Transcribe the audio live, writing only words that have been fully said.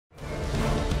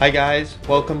Hi guys,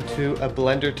 welcome to a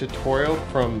Blender tutorial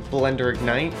from Blender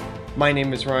Ignite. My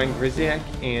name is Grzesiak,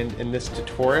 and in this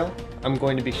tutorial I'm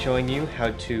going to be showing you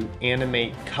how to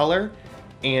animate color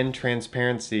and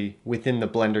transparency within the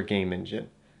Blender game engine.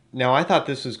 Now I thought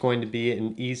this was going to be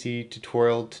an easy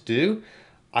tutorial to do.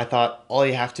 I thought all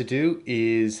you have to do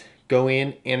is go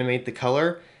in, animate the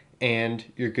color, and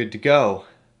you're good to go.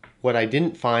 What I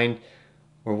didn't find,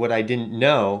 or what I didn't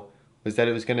know, was that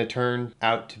it was going to turn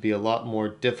out to be a lot more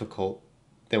difficult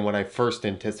than what I first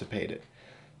anticipated.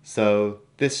 So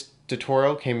this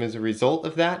tutorial came as a result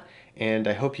of that, and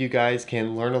I hope you guys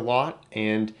can learn a lot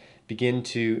and begin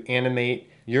to animate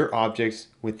your objects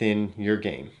within your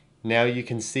game. Now you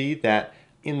can see that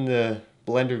in the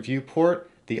Blender viewport,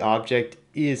 the object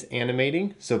is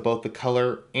animating, so both the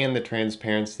color and the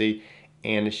transparency,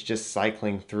 and it's just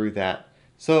cycling through that.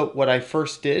 So what I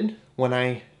first did when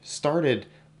I started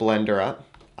Blender up,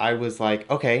 I was like,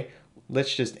 okay,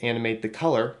 let's just animate the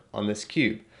color on this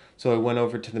cube. So I went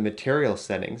over to the material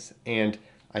settings and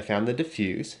I found the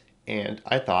diffuse, and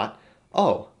I thought,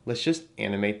 oh, let's just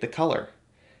animate the color.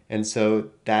 And so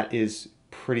that is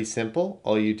pretty simple.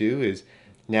 All you do is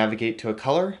navigate to a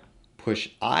color, push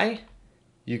I.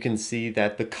 You can see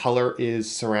that the color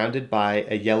is surrounded by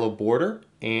a yellow border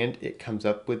and it comes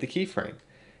up with the keyframe.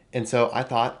 And so I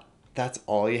thought that's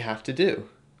all you have to do.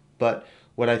 But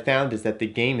what I found is that the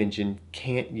game engine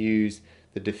can't use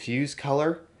the diffuse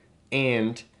color,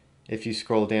 and if you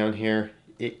scroll down here,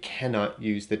 it cannot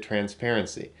use the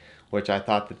transparency, which I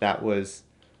thought that was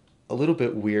a little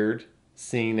bit weird,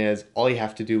 seeing as all you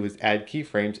have to do is add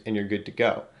keyframes and you're good to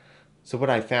go. So what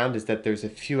I found is that there's a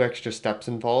few extra steps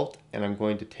involved, and I'm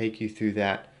going to take you through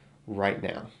that right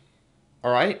now.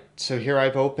 Alright, so here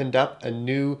I've opened up a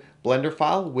new Blender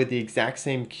file with the exact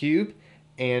same cube,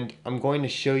 and I'm going to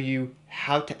show you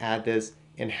how to add this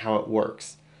and how it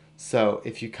works. So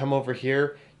if you come over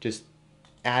here, just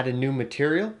add a new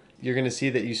material, you're going to see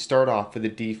that you start off with the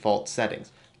default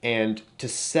settings. And to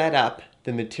set up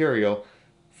the material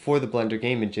for the Blender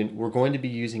game engine, we're going to be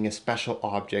using a special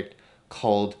object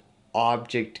called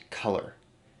object color.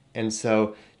 And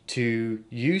so to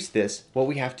use this, what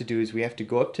we have to do is we have to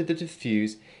go up to the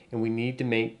diffuse, and we need to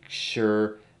make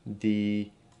sure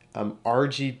the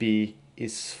RGB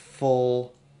is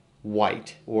full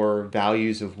white, or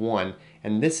values of 1.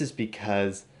 And this is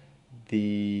because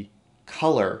the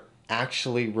color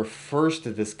actually refers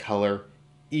to this color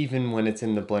even when it's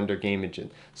in the Blender game engine.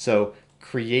 So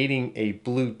creating a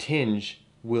blue tinge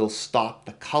will stop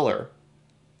the color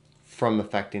from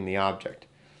affecting the object.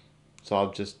 So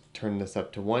I'll just turn this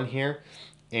up to 1 here,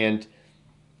 and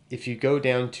if you go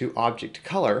down to object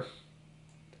color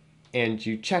and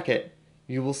you check it,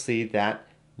 you will see that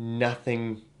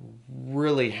nothing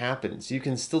really happens. You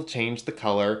can still change the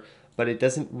color, but it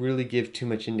doesn't really give too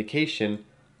much indication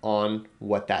on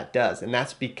what that does, and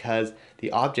that's because the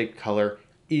object color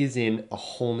is in a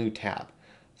whole new tab.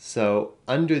 So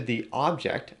under the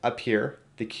object up here,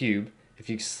 the cube, if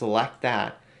you select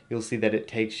that, you'll see that it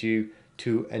takes you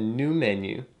to a new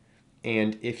menu,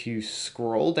 and if you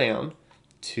scroll down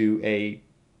to a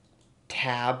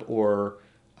tab or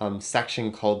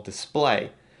section called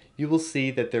display, you will see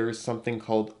that there is something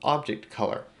called object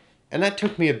color. And that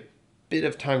took me a bit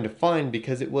of time to find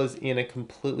because it was in a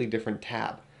completely different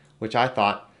tab, which I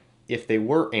thought if they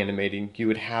were animating, you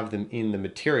would have them in the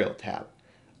material tab.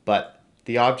 But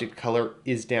the object color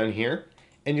is down here,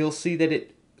 and you'll see that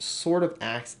it sort of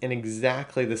acts in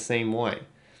exactly the same way.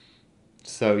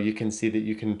 So you can see that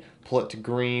you can pull it to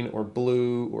green or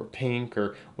blue or pink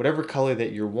or whatever color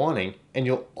that you're wanting, and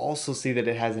you'll also see that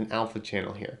it has an alpha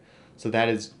channel here. So that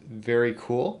is very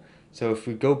cool. So if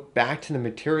we go back to the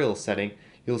material setting,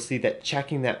 you'll see that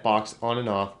checking that box on and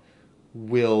off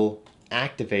will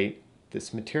activate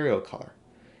this material color.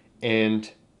 And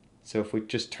so if we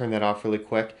just turn that off really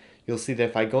quick, you'll see that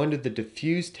if I go into the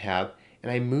diffuse tab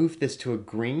and I move this to a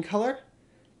green color,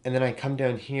 and then I come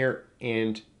down here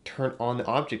and turn on the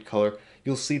object color,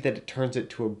 you'll see that it turns it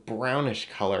to a brownish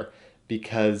color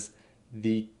because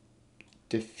the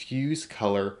diffuse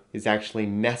color is actually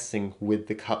messing with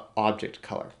the object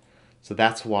color. So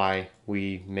that's why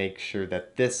we make sure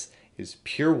that this is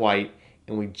pure white,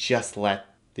 and we just let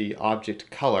the object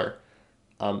color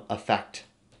affect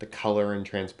the color and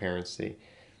transparency.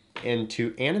 And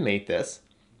to animate this,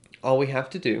 all we have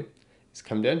to do is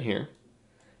come down here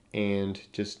and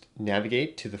just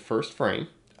navigate to the first frame,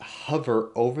 hover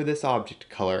over this object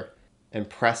color, and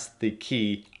press the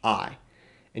key I.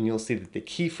 And you'll see that the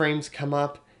keyframes come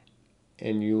up,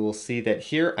 and you will see that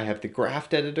here I have the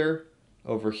graph editor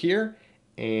over here,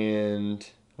 and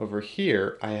over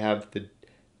here I have the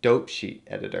dope sheet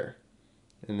editor.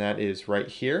 and that is right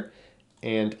here.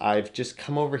 And I've just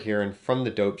come over here and from the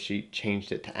dope sheet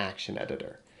changed it to Action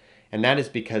Editor. And that is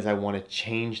because I want to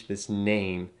change this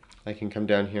name. I can come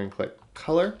down here and click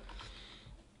Color,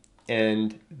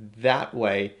 and that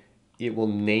way it will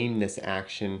name this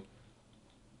action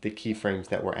the keyframes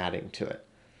that we're adding to it.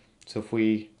 So if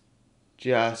we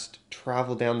just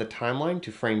travel down the timeline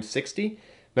to frame 60,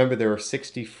 remember there are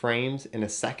 60 frames in a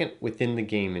second within the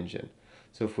game engine.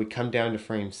 So if we come down to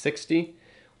frame 60,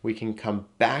 we can come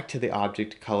back to the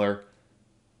object color,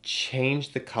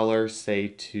 change the color, say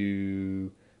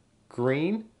to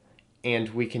green, and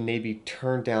we can maybe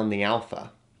turn down the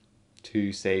alpha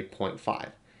to say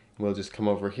 0.5. We'll just come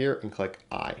over here and click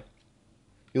I.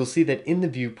 You'll see that in the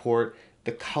viewport,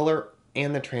 the color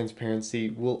and the transparency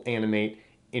will animate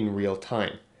in real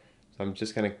time. So I'm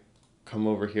just going to come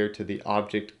over here to the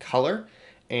object color,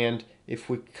 and if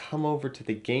we come over to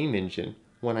the game engine,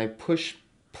 when I push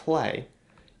play,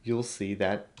 you'll see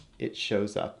that it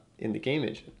shows up in the game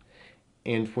engine.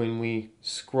 And when we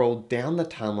scroll down the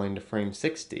timeline to frame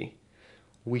 60,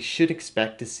 we should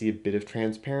expect to see a bit of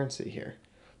transparency here.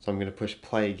 So I'm going to push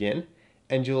play again,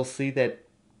 and you'll see that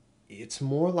it's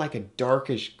more like a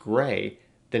darkish gray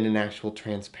than an actual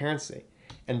transparency.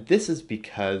 And this is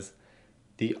because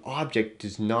the object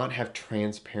does not have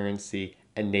transparency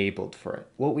enabled for it.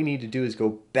 What we need to do is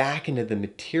go back into the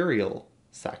material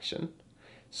section,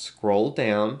 scroll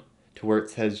down to where it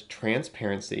says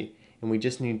transparency, and we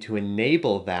just need to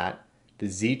enable that, the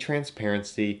Z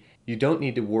transparency. You don't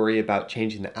need to worry about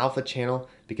changing the alpha channel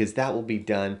because that will be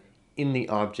done in the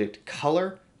object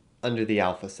color under the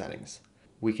alpha settings.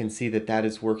 We can see that that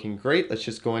is working great. Let's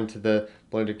just go into the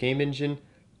Blender game engine.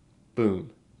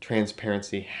 Boom,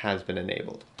 transparency has been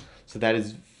enabled. So that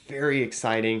is very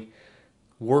exciting,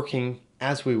 working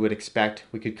as we would expect.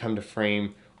 We could come to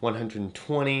frame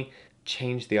 120,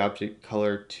 change the object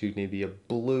color to maybe a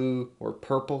blue or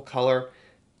purple color,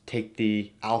 take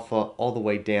the alpha all the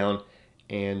way down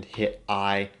and hit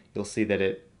I. You'll see that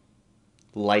it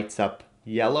lights up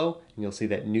yellow, and you'll see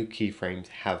that new keyframes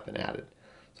have been added.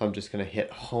 So I'm just going to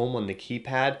hit home on the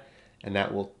keypad, and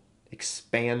that will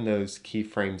expand those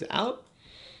keyframes out.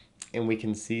 And we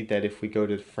can see that if we go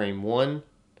to frame 1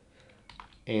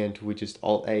 and we just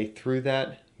Alt A through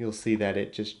that, you'll see that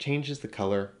it just changes the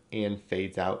color and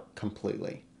fades out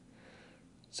completely.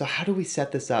 So how do we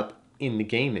set this up in the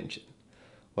game engine?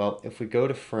 Well, if we go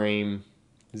to frame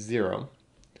 0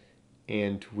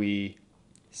 and we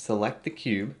select the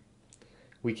cube,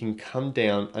 we can come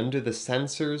down under the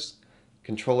sensors,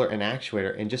 controller, and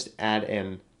actuator and just add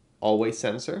an always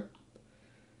sensor.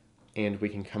 And we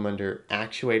can come under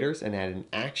actuators and add an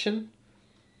action.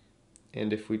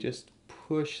 And if we just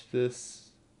push this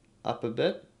up a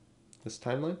bit, this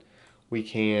timeline, we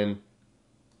can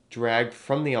drag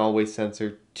from the always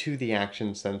sensor to the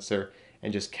action sensor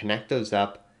and just connect those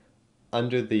up.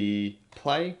 Under the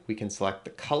play, we can select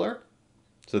the color.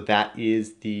 So that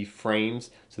is the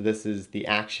frames. So this is the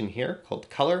action here called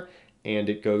color, and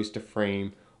it goes to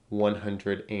frame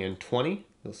 120.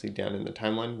 You'll see down in the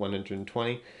timeline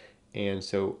 120. And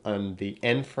so on the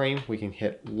end frame, we can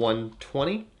hit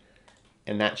 120,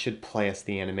 and that should play us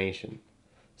the animation.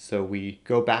 So we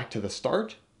go back to the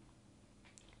start,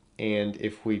 and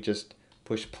if we just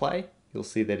push play, you'll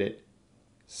see that it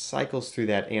cycles through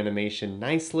that animation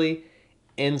nicely,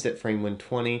 ends at frame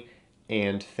 120,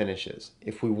 and finishes.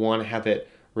 If we want to have it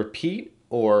repeat,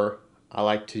 or I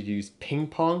like to use ping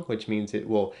pong, which means it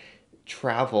will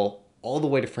travel all the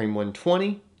way to frame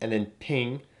 120 and then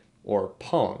ping or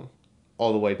pong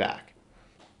all the way back.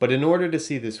 But in order to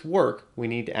see this work, we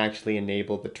need to actually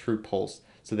enable the true pulse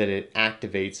so that it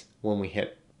activates when we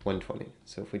hit 120.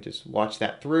 So if we just watch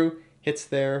that through, hits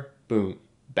there, boom,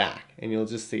 back, and you'll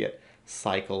just see it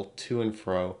cycle to and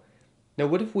fro. Now,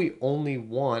 what if we only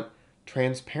want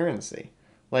transparency?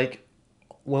 Like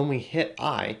when we hit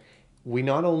I, we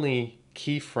not only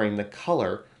keyframe the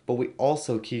color, but we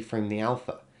also keyframe the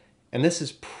alpha. And this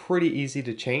is pretty easy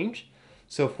to change.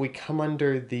 So if we come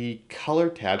under the color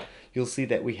tab, you'll see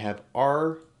that we have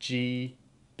RGB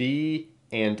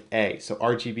and A. So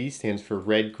RGB stands for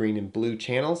red, green, and blue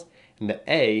channels, and the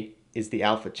A is the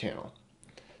alpha channel.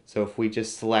 So if we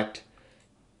just select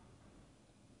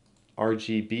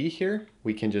RGB here,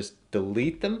 we can just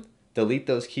delete them, delete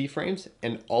those keyframes,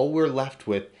 and all we're left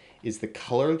with is the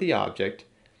color of the object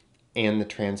and the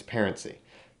transparency.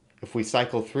 If we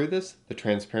cycle through this, the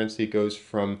transparency goes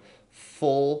from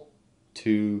full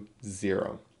to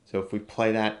 0. So if we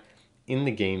play that in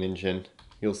the game engine,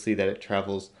 you'll see that it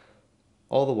travels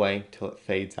all the way till it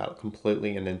fades out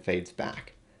completely and then fades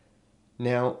back.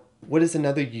 Now, what is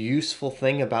another useful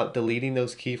thing about deleting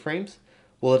those keyframes?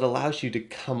 Well, it allows you to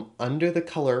come under the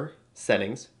color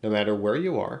settings, no matter where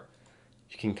you are.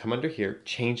 You can come under here,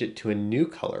 change it to a new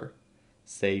color,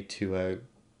 say to a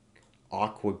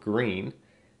aqua green,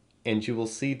 and you will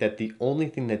see that the only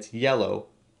thing that's yellow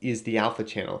is the alpha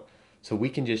channel. So we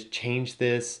can just change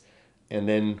this and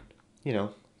then,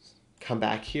 come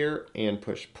back here and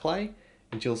push play,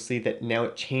 and you'll see that now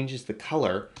it changes the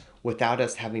color without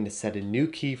us having to set a new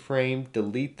keyframe,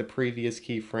 delete the previous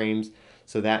keyframes.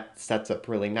 So that sets up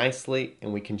really nicely,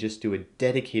 and we can just do a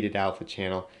dedicated alpha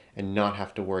channel and not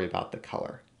have to worry about the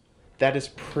color. That is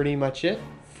pretty much it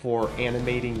for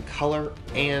animating color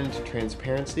and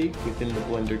transparency within the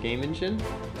Blender game engine.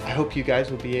 I hope you guys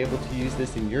will be able to use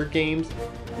this in your games.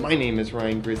 My name is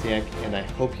Ryan Grzesiak, and I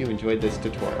hope you enjoyed this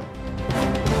tutorial.